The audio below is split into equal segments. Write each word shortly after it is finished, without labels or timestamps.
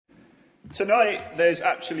Tonight there's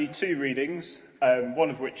actually two readings, one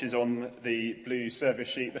of which is on the blue service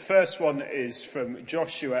sheet. The first one is from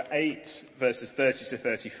Joshua 8 verses 30 to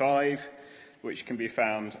 35, which can be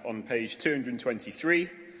found on page 223,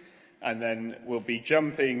 and then we'll be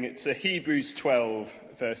jumping to Hebrews 12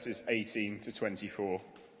 verses 18 to 24.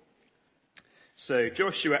 So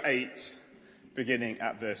Joshua 8, beginning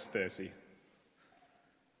at verse 30.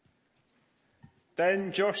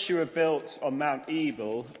 Then Joshua built on Mount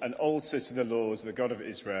Ebal an altar to the Lord, the God of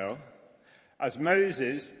Israel, as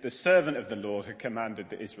Moses, the servant of the Lord, had commanded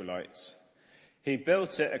the Israelites. He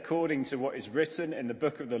built it according to what is written in the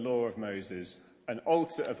book of the law of Moses, an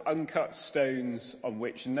altar of uncut stones on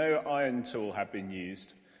which no iron tool had been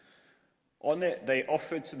used. On it they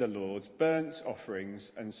offered to the Lord burnt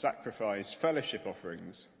offerings and sacrificed fellowship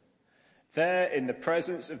offerings. There, in the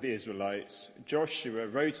presence of the Israelites, Joshua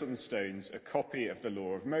wrote on the stones a copy of the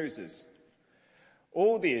law of Moses.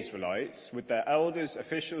 All the Israelites, with their elders,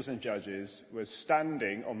 officials and judges, were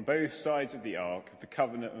standing on both sides of the ark of the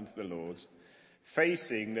covenant of the Lord,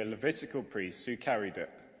 facing the Levitical priests who carried it.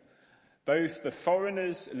 Both the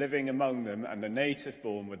foreigners living among them and the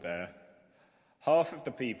native-born were there. Half of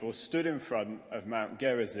the people stood in front of Mount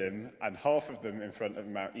Gerizim and half of them in front of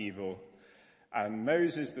Mount Ebal. And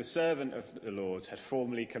Moses, the servant of the Lord, had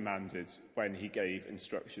formally commanded when he gave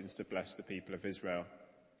instructions to bless the people of Israel.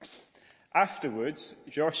 Afterwards,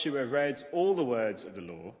 Joshua read all the words of the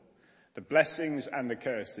law, the blessings and the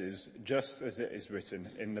curses, just as it is written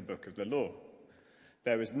in the book of the law.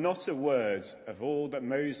 There was not a word of all that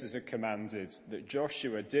Moses had commanded that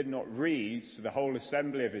Joshua did not read to the whole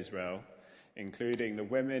assembly of Israel, including the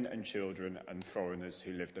women and children and foreigners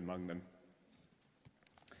who lived among them.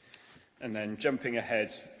 And then jumping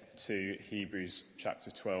ahead to Hebrews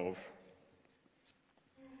chapter 12.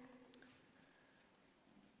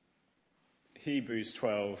 Hebrews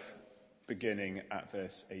 12, beginning at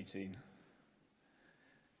verse 18.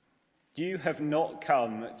 You have not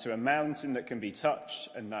come to a mountain that can be touched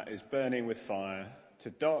and that is burning with fire,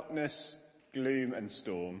 to darkness, gloom and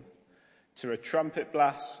storm, to a trumpet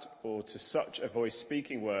blast, or to such a voice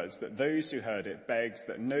speaking words that those who heard it begged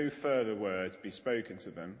that no further word be spoken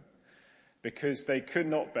to them, because they could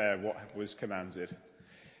not bear what was commanded.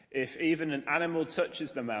 If even an animal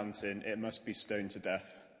touches the mountain, it must be stoned to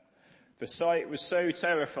death. The sight was so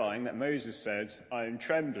terrifying that Moses said, I am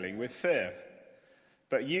trembling with fear.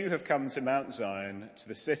 But you have come to Mount Zion, to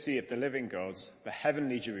the city of the living God, the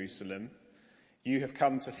heavenly Jerusalem. You have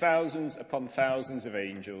come to thousands upon thousands of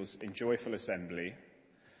angels in joyful assembly,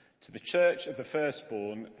 to the church of the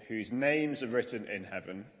firstborn, whose names are written in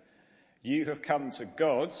heaven. You have come to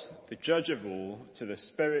God, the judge of all, to the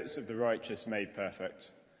spirits of the righteous made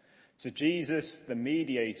perfect, to Jesus, the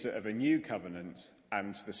mediator of a new covenant,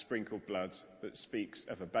 and to the sprinkled blood that speaks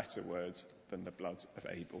of a better word than the blood of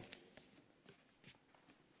Abel.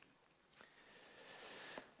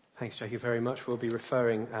 Thanks, Jackie, very much. We'll be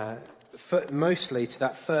referring mostly to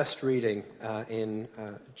that first reading in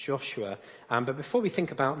Joshua. But before we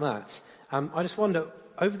think about that, I just wonder,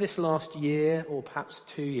 over this last year, or perhaps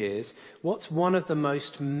 2 years, what's one of the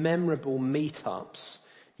most memorable meetups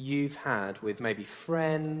you've had with maybe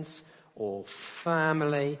friends or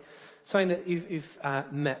family? Something that you've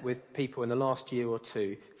met with people in the last year or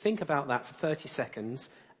two. Think about that for 30 seconds,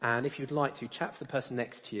 and if you'd like to, chat to the person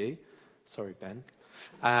next to you. Sorry, Ben.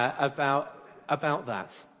 About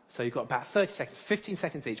that. So you've got about 30 seconds, 15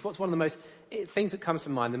 seconds each. What's one of the most things that comes to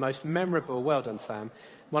mind, the most memorable, well done, Sam,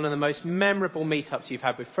 one of the most memorable meetups you've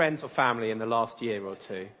had with friends or family in the last year or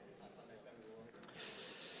two?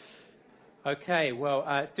 Okay,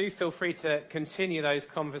 well, do feel free to continue those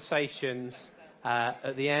conversations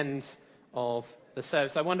at the end of the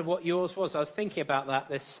service. I wonder what yours was. I was thinking about that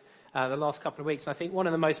the last couple of weeks, and I think one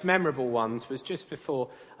of the most memorable ones was just before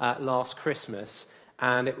last Christmas,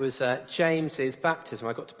 and it was James's baptism.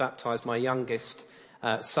 I got to baptise my youngest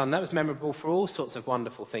son. That was memorable for all sorts of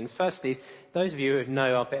wonderful things. Firstly, those of you who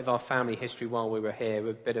know a bit of our family history while we were here,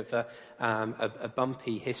 a bit of a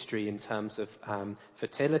bumpy history in terms of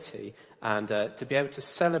fertility, and to be able to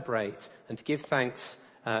celebrate and to give thanks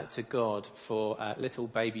to God for little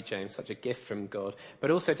baby James, such a gift from God, but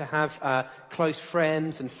also to have close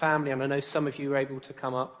friends and family, and I know some of you were able to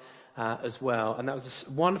come up as well, and that was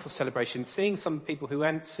a wonderful celebration. Seeing some people who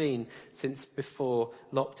hadn't seen since before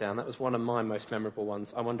lockdown, that was one of my most memorable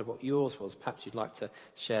ones. I wonder what yours was. Perhaps you'd like to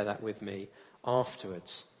share that with me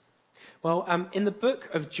afterwards. Well, in the book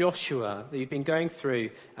of Joshua that you've been going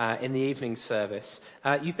through in the evening service,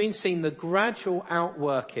 you've been seeing the gradual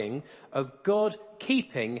outworking of God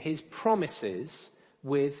keeping his promises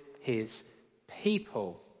with his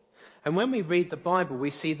people. And when we read the Bible,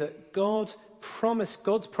 we see that God's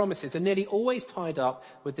promises are nearly always tied up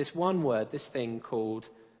with this one word, this thing called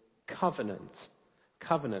covenant.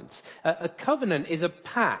 Covenant. A covenant is a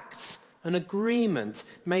pact, an agreement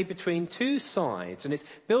made between two sides, and it's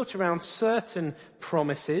built around certain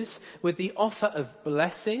promises with the offer of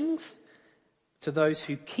blessings to those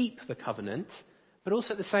who keep the covenant, but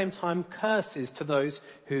also at the same time curses to those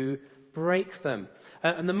who break them.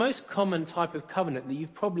 And the most common type of covenant that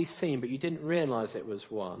you've probably seen, but you didn't realize it was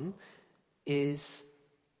one, is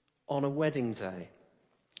on a wedding day.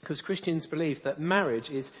 Because Christians believe that marriage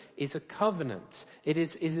is a covenant. It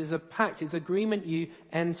is a pact. It's an agreement you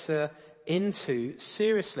enter into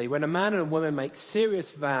seriously. When a man and a woman make serious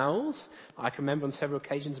vows, I can remember on several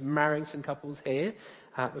occasions marrying some couples here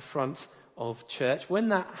at the front of church. When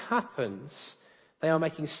that happens, they are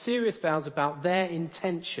making serious vows about their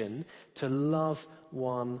intention to love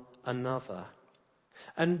one another.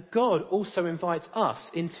 And God also invites us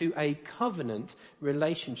into a covenant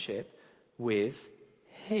relationship with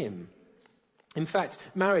Him. In fact,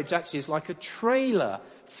 marriage actually is like a trailer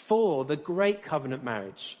for the great covenant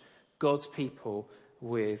marriage, God's people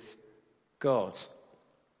with God.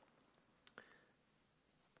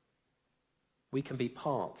 We can be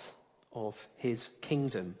part of His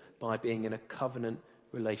kingdom by being in a covenant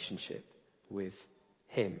relationship with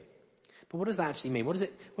Him. But what does that actually mean? What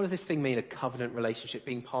does this thing mean, a covenant relationship,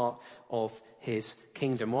 being part of His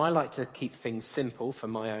kingdom? Well, I like to keep things simple for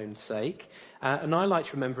my own sake. And I like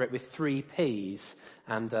to remember it with 3 Ps.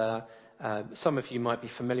 And some of you might be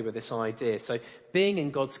familiar with this idea. So being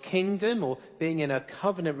in God's kingdom or being in a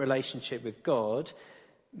covenant relationship with God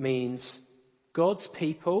means God's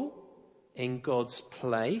people in God's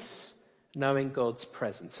place, knowing God's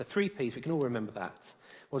presence. So 3 Ps, we can all remember that.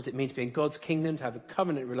 What does it mean to be in God's kingdom, to have a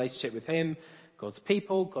covenant relationship with Him, God's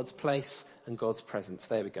people, God's place, and God's presence?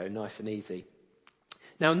 There we go, nice and easy.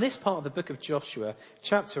 Now in this part of the book of Joshua,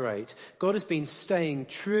 chapter 8, God has been staying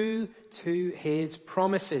true to His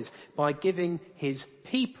promises by giving His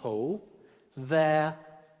people their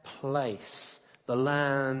place, the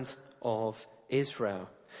land of Israel.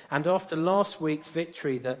 And after last week's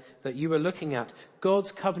victory that you were looking at,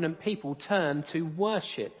 God's covenant people turned to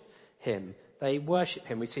worship Him. They worship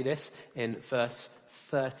Him. We see this in verse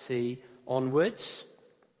 30 onwards.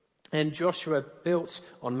 And Joshua built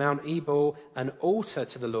on Mount Ebal an altar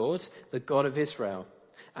to the Lord, the God of Israel,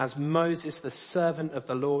 as Moses, the servant of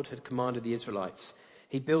the Lord, had commanded the Israelites.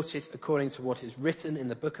 He built it according to what is written in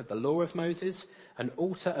the book of the law of Moses, an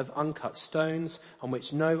altar of uncut stones on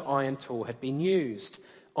which no iron tool had been used.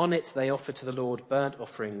 On it they offered to the Lord burnt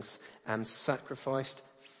offerings and sacrificed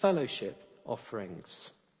fellowship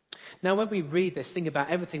offerings. Now when we read this, think about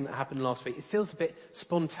everything that happened last week, it feels a bit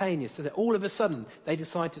spontaneous, so that all of a sudden they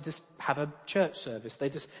decide to just have a church service. They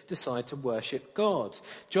just decide to worship God.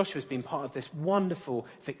 Joshua's been part of this wonderful,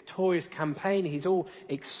 victorious campaign. He's all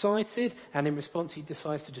excited, and in response he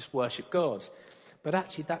decides to just worship God. But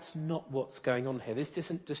actually that's not what's going on here. This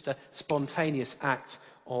isn't just a spontaneous act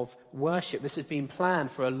of worship. This has been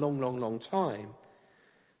planned for a long time.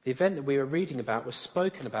 The event that we were reading about was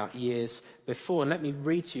spoken about years before. And let me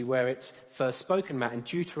read to you where it's first spoken about in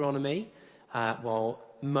Deuteronomy, while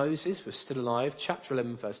Moses was still alive, chapter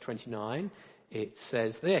 11, verse 29. It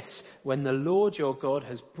says this: when the Lord your God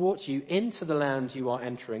has brought you into the land you are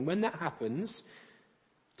entering, when that happens,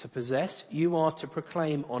 to possess, you are to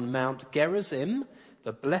proclaim on Mount Gerizim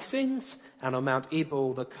the blessings and on Mount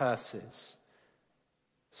Ebal the curses.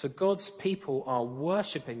 So God's people are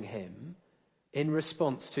worshipping Him in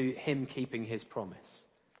response to Him keeping His promise.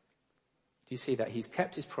 Do you see that? He's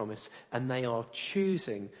kept His promise, and they are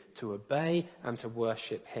choosing to obey and to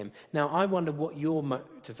worship Him. Now, I wonder what your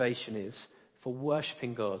motivation is for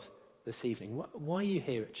worshipping God this evening. Why are you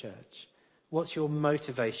here at church? What's your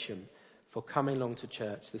motivation for coming along to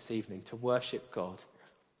church this evening to worship God?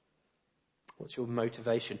 What's your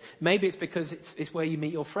motivation? Maybe it's because it's where you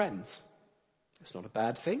meet your friends. It's not a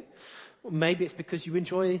bad thing. Or maybe it's because you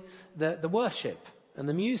enjoy the worship and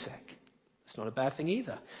the music. It's not a bad thing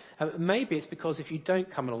either. Maybe it's because if you don't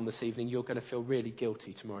come along this evening, you're going to feel really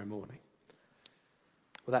guilty tomorrow morning.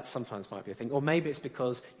 Well, that sometimes might be a thing. Or maybe it's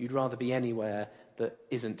because you'd rather be anywhere that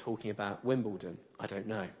isn't talking about Wimbledon. I don't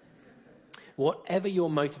know. Whatever your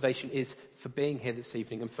motivation is for being here this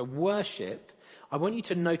evening and for worship, I want you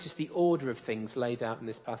to notice the order of things laid out in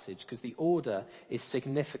this passage, because the order is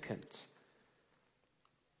significant.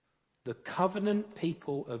 The covenant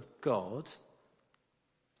people of God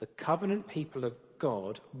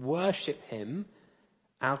worship Him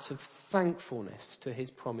out of thankfulness to His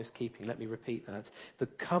promise keeping. Let me repeat that. The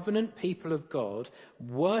covenant people of God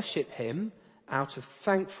worship Him out of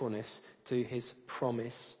thankfulness to his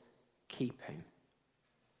promise keeping.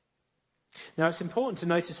 Now, it's important to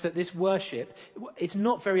notice that this worship, it's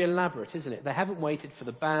not very elaborate, isn't it? They haven't waited for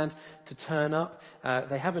the band to turn up.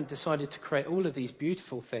 They haven't decided to create all of these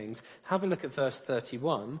beautiful things. Have a look at verse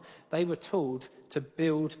 31. They were told to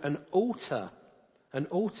build an altar,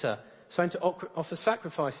 so to offer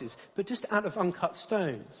sacrifices, but just out of uncut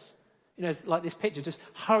stones. You know, like this picture, just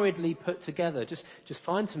hurriedly put together. Just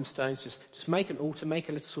find some stones, just make an altar, make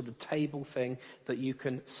a little sort of table thing that you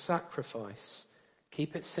can sacrifice.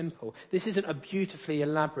 Keep it simple. This isn't a beautifully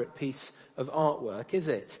elaborate piece of artwork, is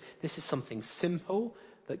it? This is something simple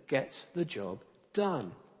that gets the job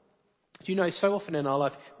done. Do you know, so often in our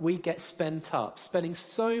life, we get spent up, spending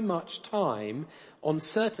so much time on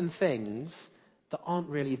certain things that aren't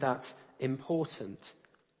really that important,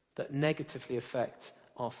 that negatively affect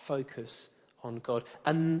our focus on God.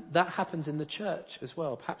 And that happens in the church as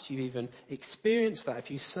well. Perhaps you've even experienced that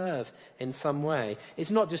if you serve in some way.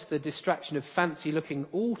 It's not just the distraction of fancy looking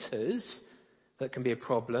altars that can be a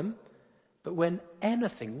problem, but when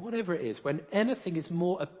anything, whatever it is, when anything is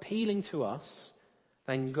more appealing to us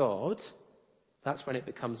than God, that's when it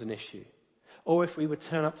becomes an issue. Or if we would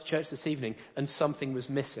turn up to church this evening and something was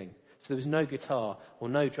missing, so there was no guitar or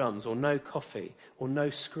no drums or no coffee or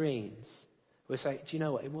no screens, we'll say, do you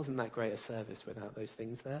know what? It wasn't that great a service without those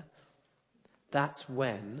things there. That's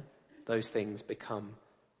when those things become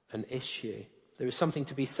an issue. There is something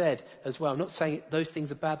to be said as well. I'm not saying those things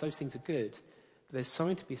are bad, those things are good. But there's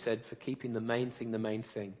something to be said for keeping the main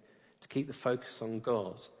thing, to keep the focus on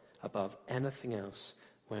God above anything else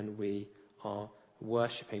when we are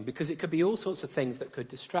worshipping. Because it could be all sorts of things that could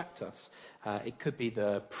distract us. It could be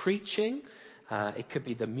the preaching, it could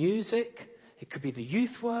be the music, it could be the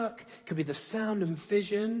youth work, it could be the sound and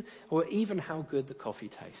vision, or even how good the coffee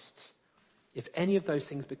tastes. If any of those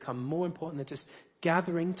things become more important than just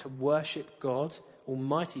gathering to worship God,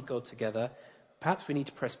 Almighty God together, perhaps we need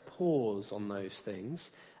to press pause on those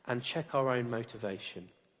things and check our own motivation.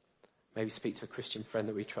 Maybe speak to a Christian friend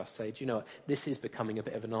that we trust. Say, do you know what? This is becoming a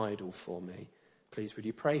bit of an idol for me. Please, would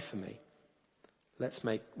you pray for me? Let's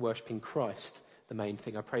make worshipping Christ the main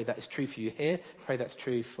thing. I pray that is true for you here. I pray that's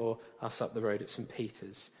true for us up the road at St.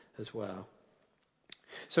 Peter's as well.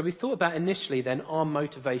 So we thought about initially then our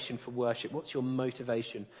motivation for worship. What's your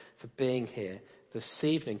motivation for being here this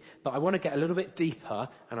evening? But I want to get a little bit deeper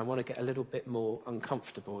and I want to get a little bit more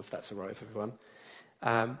uncomfortable, if that's all right with everyone.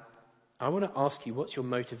 I want to ask you, what's your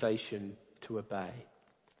motivation to obey?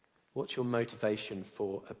 What's your motivation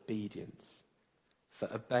for obedience? For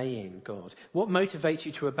obeying God? What motivates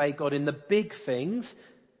you to obey God in the big things,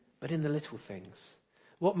 but in the little things?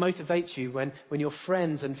 What motivates you when your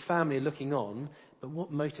friends and family are looking on, but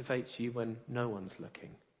what motivates you when no one's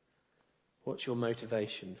looking? What's your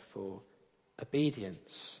motivation for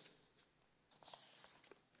obedience?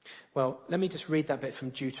 Well, let me just read that bit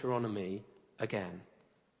from Deuteronomy again.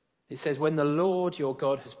 It says, when the Lord your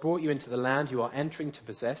God has brought you into the land you are entering to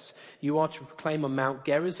possess, you are to proclaim on Mount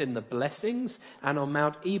Gerizim the blessings and on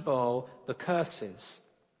Mount Ebal the curses.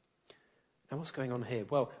 Now what's going on here?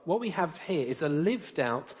 Well, what we have here is a lived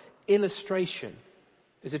out illustration.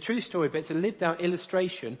 It's a true story, but it's a lived out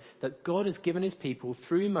illustration that God has given his people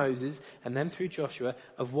through Moses and then through Joshua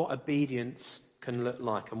of what obedience can look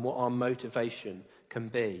like and what our motivation can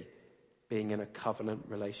be. Being in a covenant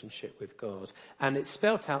relationship with God. And it's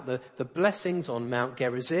spelt out the blessings on Mount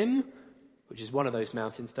Gerizim, which is one of those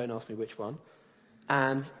mountains, don't ask me which one,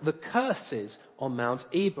 and the curses on Mount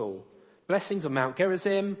Ebal. Blessings on Mount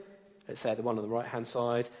Gerizim, let's say the one on the right-hand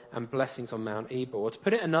side, and blessings on Mount Ebal. Or to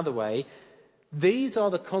put it another way, these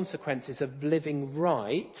are the consequences of living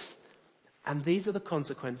right, and these are the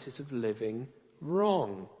consequences of living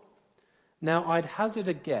wrong. Now, I'd hazard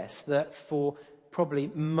a guess that for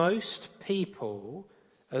probably most people,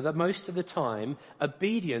 that most of the time,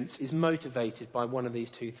 obedience is motivated by one of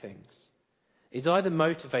these two things. It's either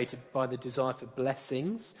motivated by the desire for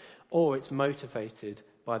blessings, or it's motivated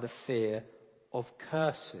by the fear of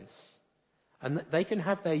curses. And they can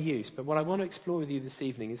have their use, but what I want to explore with you this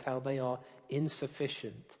evening is how they are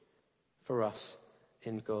insufficient for us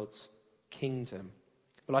in God's kingdom.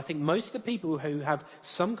 Well, I think most of the people who have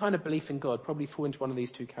some kind of belief in God probably fall into one of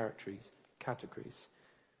these two categories.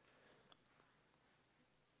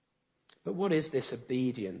 But what is this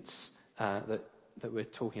obedience that we're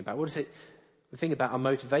talking about? What is it? We think about our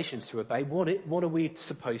motivations to obey. What are we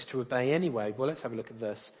supposed to obey anyway? Well, let's have a look at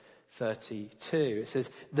verse 32. It says,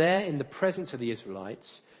 there in the presence of the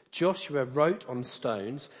Israelites, Joshua wrote on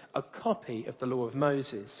stones a copy of the law of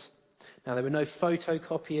Moses. Now, there were no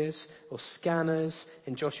photocopiers or scanners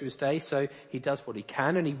in Joshua's day, so he does what he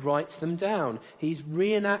can and he writes them down. He's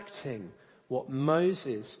reenacting what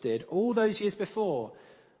Moses did all those years before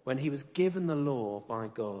when he was given the law by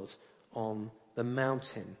God on the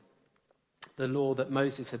mountain. The law that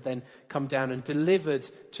Moses had then come down and delivered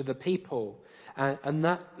to the people. And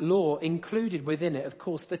that law included within it, of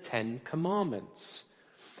course, the 10 Commandments,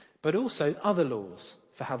 but also other laws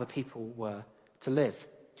for how the people were to live.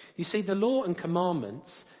 You see, the law and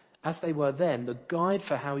commandments, as they were then, the guide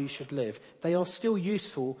for how you should live, they are still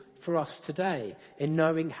useful for us today in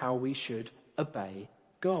knowing how we should obey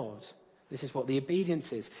God. This is what the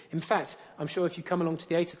obedience is. In fact, I'm sure if you come along to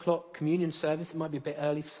the 8 o'clock communion service, it might be a bit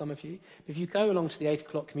early for some of you. If you go along to the 8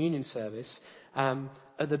 o'clock communion service,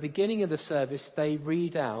 at the beginning of the service, they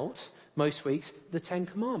read out, most weeks, the 10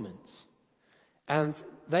 Commandments. And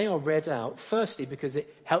they are read out, firstly, because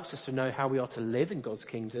it helps us to know how we are to live in God's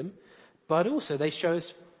kingdom, but also they show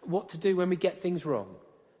us what to do when we get things wrong,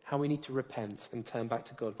 how we need to repent and turn back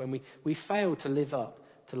to God, when we fail to live up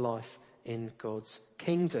to life in God's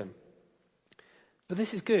kingdom. But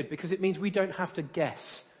this is good because it means we don't have to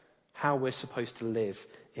guess how we're supposed to live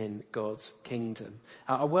in God's kingdom.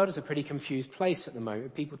 Our world is a pretty confused place at the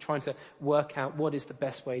moment. People trying to work out what is the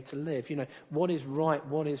best way to live. You know, what is right,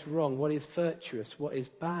 what is wrong, what is virtuous, what is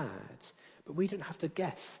bad. But we don't have to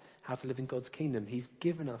guess how to live in God's kingdom. He's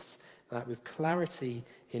given us that with clarity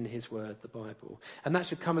in his word, the Bible. And that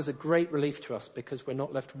should come as a great relief to us because we're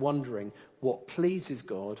not left wondering what pleases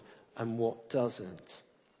God and what doesn't.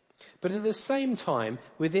 But at the same time,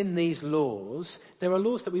 within these laws, there are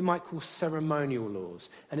laws that we might call ceremonial laws.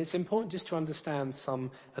 And it's important just to understand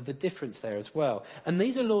some of the difference there as well. And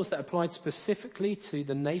these are laws that applied specifically to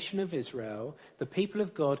the nation of Israel, the people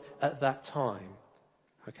of God at that time.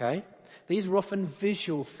 Okay? These are often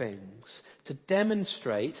visual things to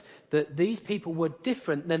demonstrate that these people were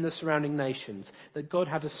different than the surrounding nations, that God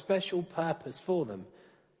had a special purpose for them.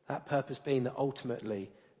 That purpose being that ultimately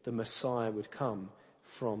the Messiah would come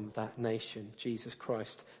from that nation. Jesus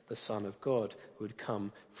Christ, the Son of God, would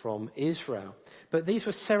come from Israel. But these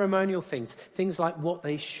were ceremonial things, things like what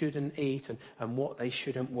they shouldn't eat and what they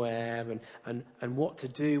shouldn't wear and what to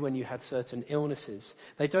do when you had certain illnesses.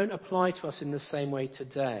 They don't apply to us in the same way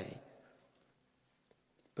today.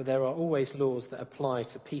 But there are always laws that apply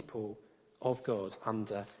to people of God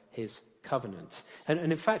under his covenant. And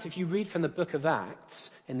in fact, if you read from the book of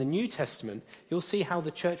Acts in the New Testament, you'll see how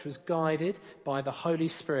the church was guided by the Holy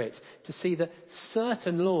Spirit to see that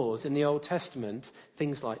certain laws in the Old Testament,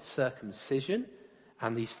 things like circumcision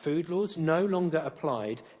and these food laws, no longer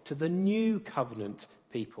applied to the new covenant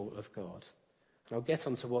people of God. And I'll get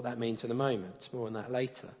onto what that means in a moment, more on that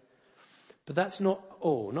later. But that's not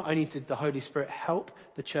all. Not only did the Holy Spirit help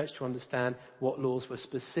the church to understand what laws were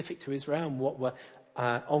specific to Israel and what were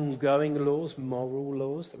ongoing laws, moral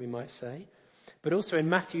laws that we might say. But also in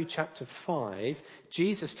Matthew chapter 5,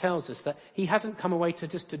 Jesus tells us that he hasn't come away to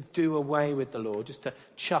just to do away with the law, just to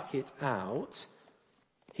chuck it out.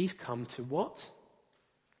 He's come to what?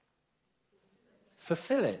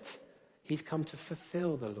 Fulfill it. He's come to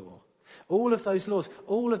fulfill the law. All of those laws,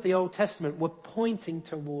 all of the Old Testament were pointing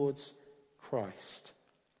towards Christ.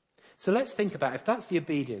 So let's think about, if that's the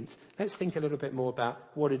obedience, let's think a little bit more about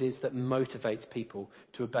what it is that motivates people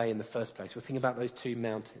to obey in the first place. We'll think about those two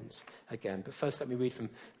mountains again. But first let me read from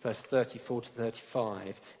verse 34 to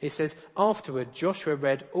 35. It says, "Afterward Joshua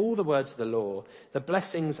read all the words of the law, the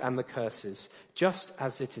blessings and the curses, just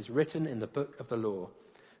as it is written in the book of the law.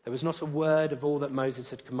 There was not a word of all that Moses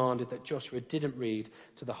had commanded that Joshua didn't read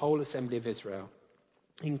to the whole assembly of Israel,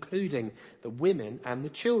 including the women and the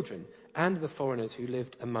children and the foreigners who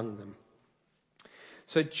lived among them."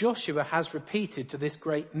 So Joshua has repeated to this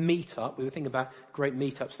great meetup. We were thinking about great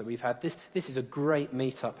meetups that we've had. This is a great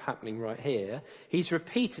meetup happening right here. He's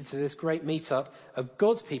repeated to this great meetup of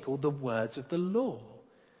God's people the words of the law,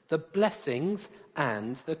 the blessings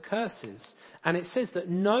and the curses. And it says that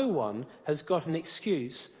no one has got an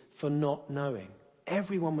excuse for not knowing.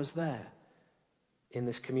 Everyone was there in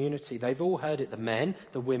this community. They've all heard it, the men,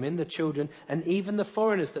 the women, the children, and even the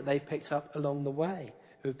foreigners that they've picked up along the way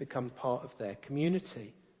who have become part of their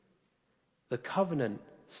community. The covenant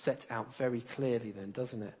set out very clearly then,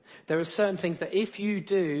 doesn't it? There are certain things that if you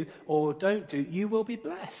do or don't do, you will be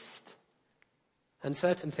blessed. And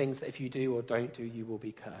certain things that if you do or don't do, you will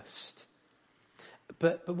be cursed.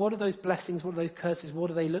 But what are those blessings? What are those curses? What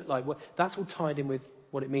do they look like? That's all tied in with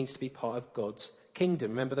what it means to be part of God's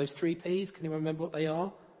kingdom. Remember those 3 P's? Can you remember what they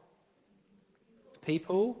are?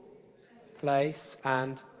 People, place,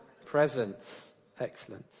 and presence.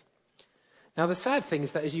 Excellent. Now, the sad thing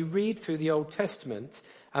is that as you read through the Old Testament,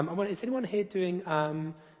 is anyone here doing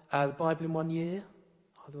the Bible in 1 year?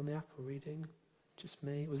 Either on the app or reading? Just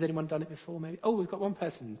me? Was anyone done it before maybe? Oh, we've got one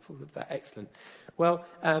person full of that. Excellent. Well,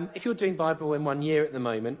 if you're doing Bible in 1 year at the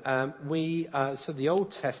moment, so the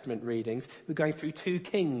Old Testament readings, we're going through 2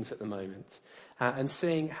 Kings at the moment. And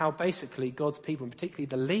seeing how basically God's people, and particularly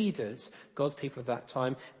the leaders, God's people of that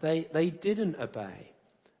time, they didn't obey.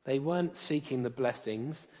 They weren't seeking the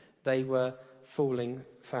blessings. They were falling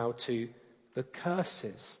foul to the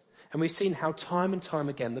curses. And we've seen how time and time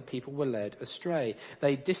again the people were led astray.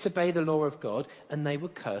 They disobeyed the law of God and they were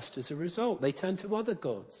cursed as a result. They turned to other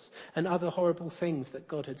gods and other horrible things that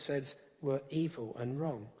God had said were evil and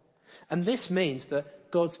wrong. And this means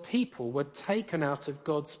that God's people were taken out of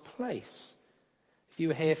God's place. If you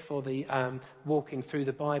were here for the walking through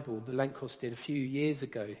the Bible, the Lent course did a few years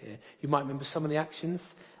ago here, you might remember some of the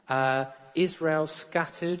actions. Israel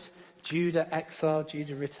scattered, Judah exiled,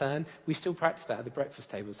 Judah returned. We still practice that at the breakfast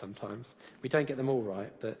table sometimes. We don't get them all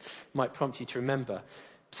right, but might prompt you to remember.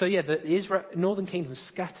 So yeah, the northern kingdom was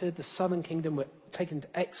scattered. The southern kingdom were taken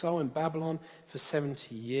into exile in Babylon for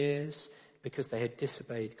 70 years because they had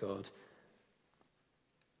disobeyed God.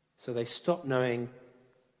 So they stopped knowing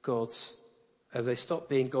they stopped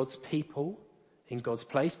being God's people in God's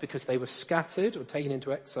place because they were scattered or taken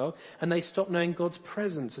into exile, and they stopped knowing God's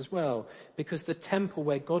presence as well because the temple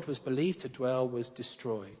where God was believed to dwell was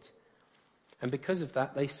destroyed. And because of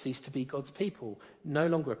that, they ceased to be God's people. No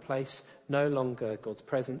longer a place, no longer God's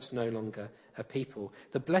presence, no longer a people.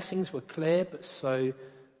 The blessings were clear, but so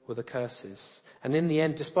were the curses. And in the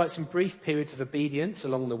end, despite some brief periods of obedience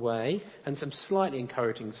along the way and some slightly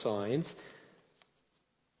encouraging signs,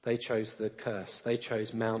 they chose the curse. They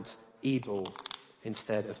chose Mount Ebal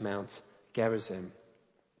instead of Mount Gerizim.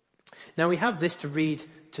 Now we have this to read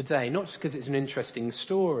today, not just because it's an interesting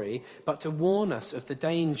story, but to warn us of the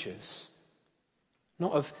dangers.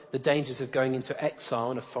 Not of the dangers of going into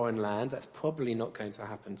exile in a foreign land, that's probably not going to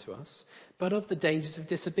happen to us, but of the dangers of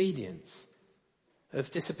disobedience. Of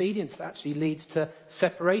disobedience that actually leads to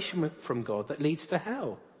separation from God, that leads to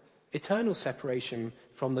hell. Eternal separation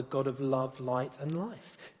from the God of love, light and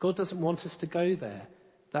life. God doesn't want us to go there.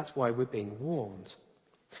 That's why we're being warned.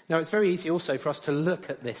 Now, it's very easy also for us to look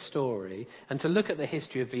at this story and to look at the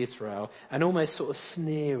history of Israel and almost sort of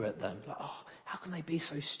sneer at them. Like, oh, how can they be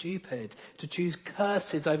so stupid to choose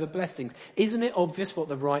curses over blessings? Isn't it obvious what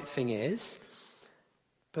the right thing is?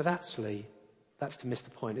 But actually, that's to miss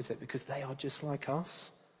the point, is it? Because they are just like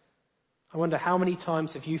us. I wonder how many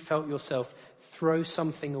times have you felt yourself throw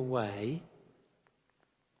something away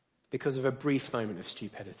because of a brief moment of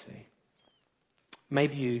stupidity?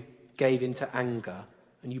 Maybe you gave into anger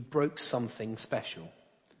and you broke something special.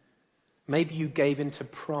 Maybe you gave into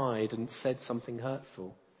pride and said something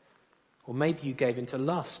hurtful. Or maybe you gave into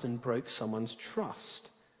lust and broke someone's trust.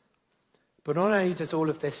 But not only does all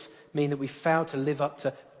of this mean that we fail to live up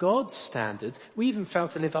to God's standards, we even fail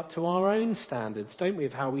to live up to our own standards, don't we,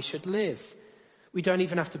 of how we should live. We don't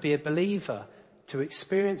even have to be a believer to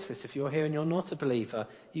experience this. If you're here and you're not a believer,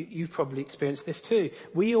 you've probably experienced this too.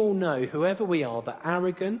 We all know, whoever we are, that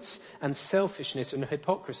arrogance and selfishness and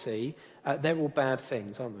hypocrisy, they're all bad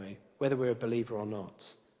things, aren't they? Whether we're a believer or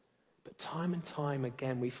not. But time and time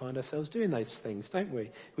again, we find ourselves doing those things, don't we?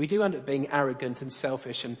 We do end up being arrogant and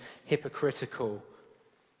selfish and hypocritical,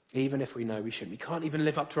 even if we know we shouldn't. We can't even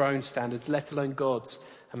live up to our own standards, let alone God's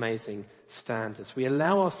amazing standards. We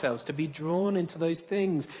allow ourselves to be drawn into those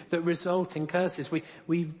things that result in curses.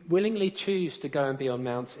 We willingly choose to go and be on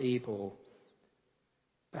Mount Ebal.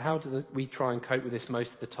 But how do we try and cope with this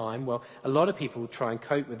most of the time? Well, a lot of people try and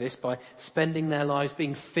cope with this by spending their lives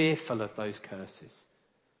being fearful of those curses.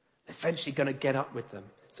 They're eventually going to get up with them.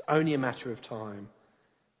 It's only a matter of time.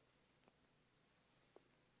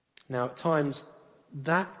 Now, at times,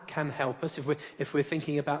 that can help us if we're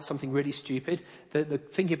thinking about something really stupid. The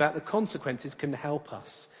thinking about the consequences can help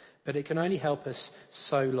us, but it can only help us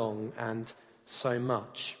so long and so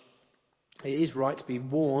much. It is right to be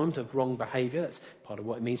warned of wrong behaviour. That's part of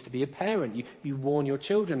what it means to be a parent. You warn your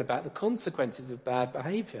children about the consequences of bad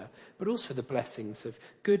behaviour, but also the blessings of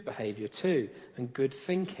good behaviour too, and good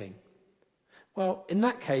thinking. Well, in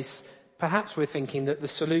that case, perhaps we're thinking that the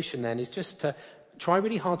solution then is just to try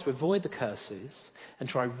really hard to avoid the curses and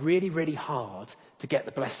try really, really hard to get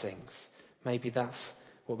the blessings. Maybe that's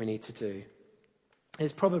what we need to do.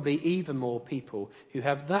 There's probably even more people who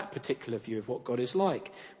have that particular view of what God is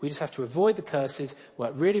like. We just have to avoid the curses,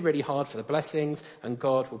 work really, really hard for the blessings, and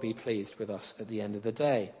God will be pleased with us at the end of the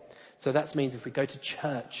day. So that means if we go to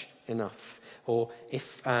church enough, or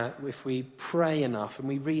if we pray enough and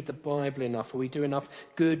we read the Bible enough, or we do enough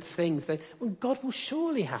good things, then God will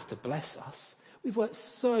surely have to bless us. We've worked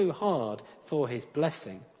so hard for his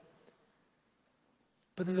blessing.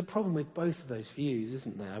 But there's a problem with both of those views,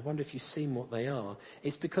 isn't there? I wonder if you've seen what they are.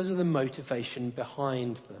 It's because of the motivation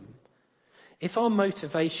behind them. If our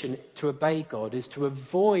motivation to obey God is to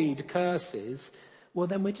avoid curses, well,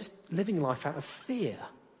 then we're just living life out of fear.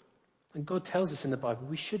 And God tells us in the Bible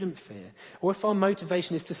we shouldn't fear. Or if our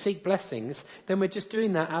motivation is to seek blessings, then we're just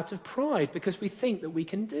doing that out of pride because we think that we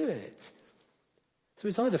can do it. So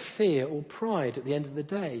it's either fear or pride at the end of the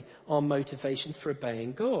day, our motivations for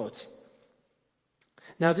obeying God.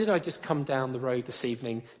 Now, did I just come down the road this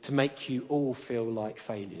evening to make you all feel like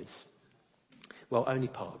failures? Well, only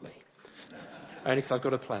partly. Only because I've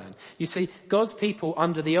got a plan. You see, God's people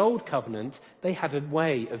under the old covenant, they had a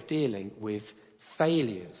way of dealing with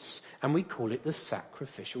failures. And we call it the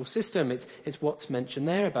sacrificial system. It's what's mentioned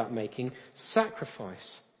there about making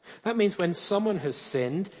sacrifice. That means when someone has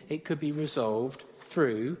sinned, it could be resolved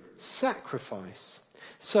through sacrifice.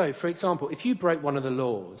 So, for example, if you broke one of the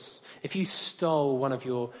laws, if you stole one of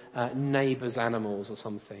your neighbour's animals or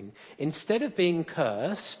something, instead of being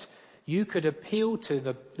cursed, you could appeal to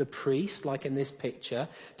the priest, like in this picture,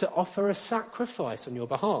 to offer a sacrifice on your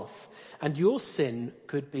behalf. And your sin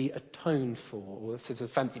could be atoned for, or this is a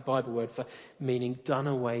fancy Bible word for meaning done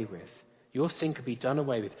away with. Your sin could be done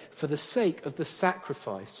away with for the sake of the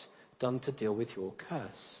sacrifice done to deal with your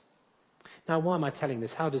curse. Now, why am I telling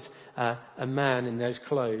this? How does a man in those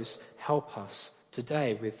clothes help us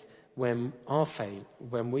today with when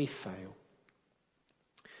we fail?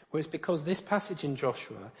 Well, it's because this passage in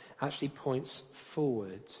Joshua actually points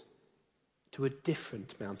forward to a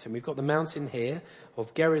different mountain. We've got the mountain here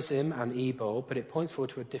of Gerizim and Ebal, but it points forward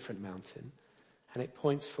to a different mountain, and it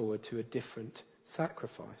points forward to a different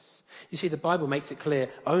sacrifice. You see, the Bible makes it clear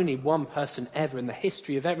only one person ever in the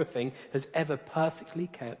history of everything has ever perfectly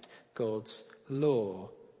kept God's law.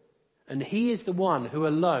 And he is the one who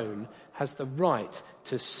alone has the right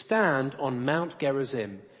to stand on Mount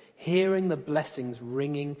Gerizim, hearing the blessings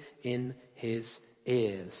ringing in his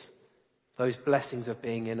ears. Those blessings of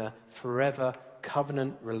being in a forever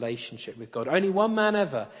covenant relationship with God. Only one man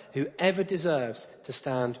ever who ever deserves to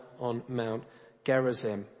stand on Mount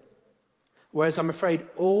Gerizim. Whereas I'm afraid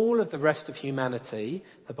all of the rest of humanity,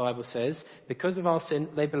 the Bible says, because of our sin,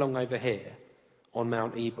 they belong over here on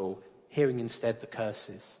Mount Ebal, hearing instead the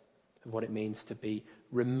curses of what it means to be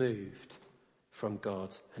removed from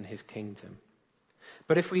God and his kingdom.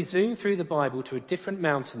 But if we zoom through the Bible to a different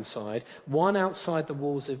mountainside, one outside the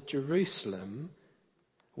walls of Jerusalem,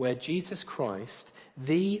 where Jesus Christ,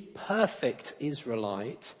 the perfect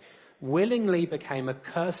Israelite, willingly became a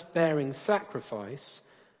curse-bearing sacrifice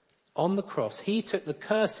on the cross. He took the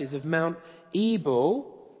curses of Mount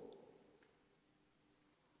Ebal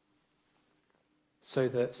so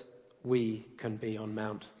that we can be on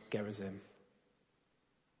Mount Gerizim.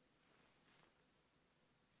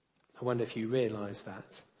 I wonder if you realise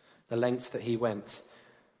that, the lengths that he went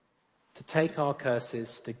to take our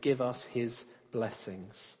curses, to give us his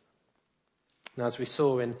blessings. Now, as we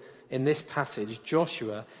saw in this passage,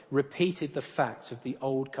 Joshua repeated the facts of the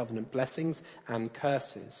old covenant blessings and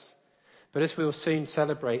curses. But as we will soon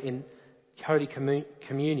celebrate in Holy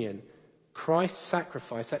Communion, Christ's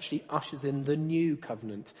sacrifice actually ushers in the new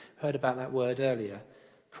covenant. Heard about that word earlier.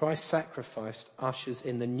 Christ's sacrifice ushers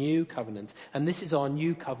in the new covenant. And this is our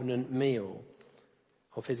new covenant meal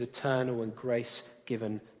of his eternal and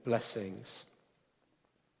grace-given blessings.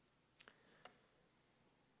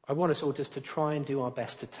 I want us all just to try and do our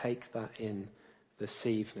best to take that in this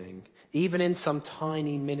evening, even in some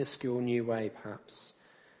tiny, minuscule new way, perhaps.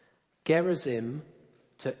 Gerizim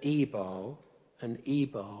to Ebal and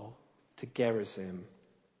Ebal to Gerizim.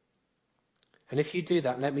 And if you do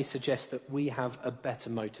that, let me suggest that we have a better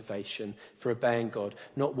motivation for obeying God,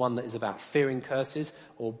 not one that is about fearing curses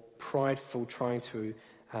or prideful trying to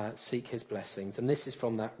seek his blessings. And this is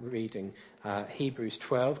from that reading, Hebrews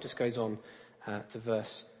 12, just goes on to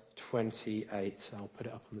verse 28. I'll put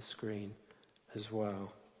it up on the screen as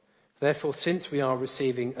well. Therefore, since we are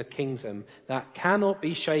receiving a kingdom that cannot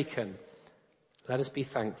be shaken, let us be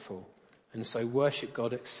thankful and so worship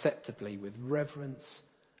God acceptably with reverence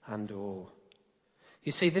and awe.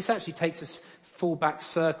 You see, this actually takes us full back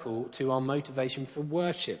circle to our motivation for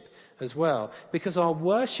worship as well, because our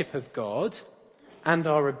worship of God and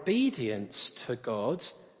our obedience to God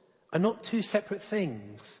are not two separate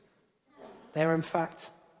things. They're in fact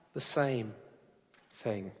the same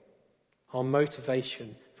thing. Our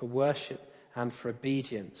motivation for worship and for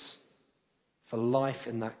obedience for life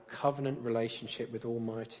in that covenant relationship with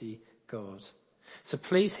Almighty God. So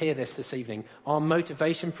please hear this evening. Our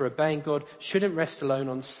motivation for obeying God shouldn't rest alone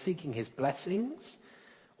on seeking his blessings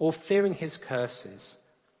or fearing his curses,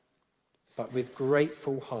 but with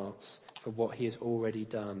grateful hearts for what he has already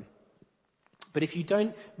done. But if you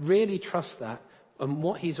don't really trust that and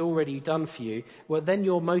what he's already done for you, well, then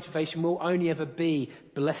your motivation will only ever be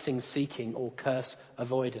blessing seeking or curse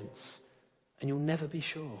avoidance. And you'll never be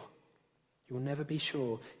sure. You'll never be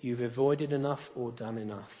sure you've avoided enough or done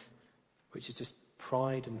enough, which is just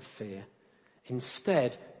pride and fear.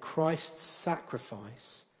 Instead, Christ's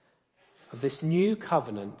sacrifice of this new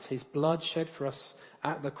covenant, his blood shed for us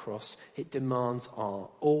at the cross, it demands our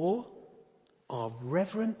awe, our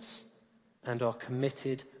reverence, and our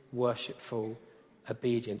committed, worshipful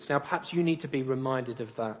obedience. Now, perhaps you need to be reminded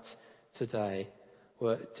of that today.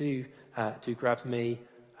 Well, do grab me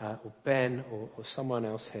or Ben or someone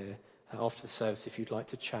else here after the service if you'd like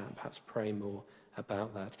to chat and perhaps pray more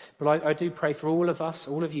about that. But I do pray for all of us,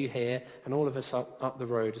 all of you here, and all of us up the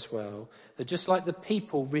road as well, that just like the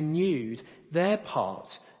people renewed their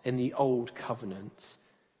part in the old covenant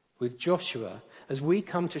with Joshua, as we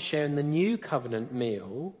come to share in the new covenant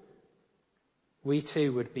meal, we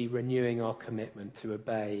too would be renewing our commitment to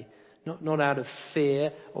obey, not out of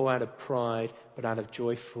fear or out of pride, but out of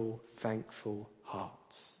joyful, thankful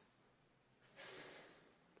hearts.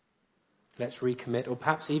 Let's recommit, or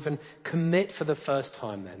perhaps even commit for the first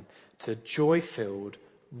time then, to joy-filled,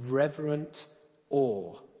 reverent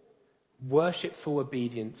awe, worshipful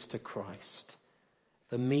obedience to Christ,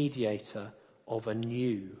 the mediator of a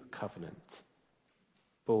new covenant,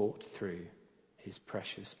 bought through his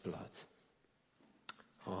precious blood.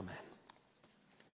 Amen.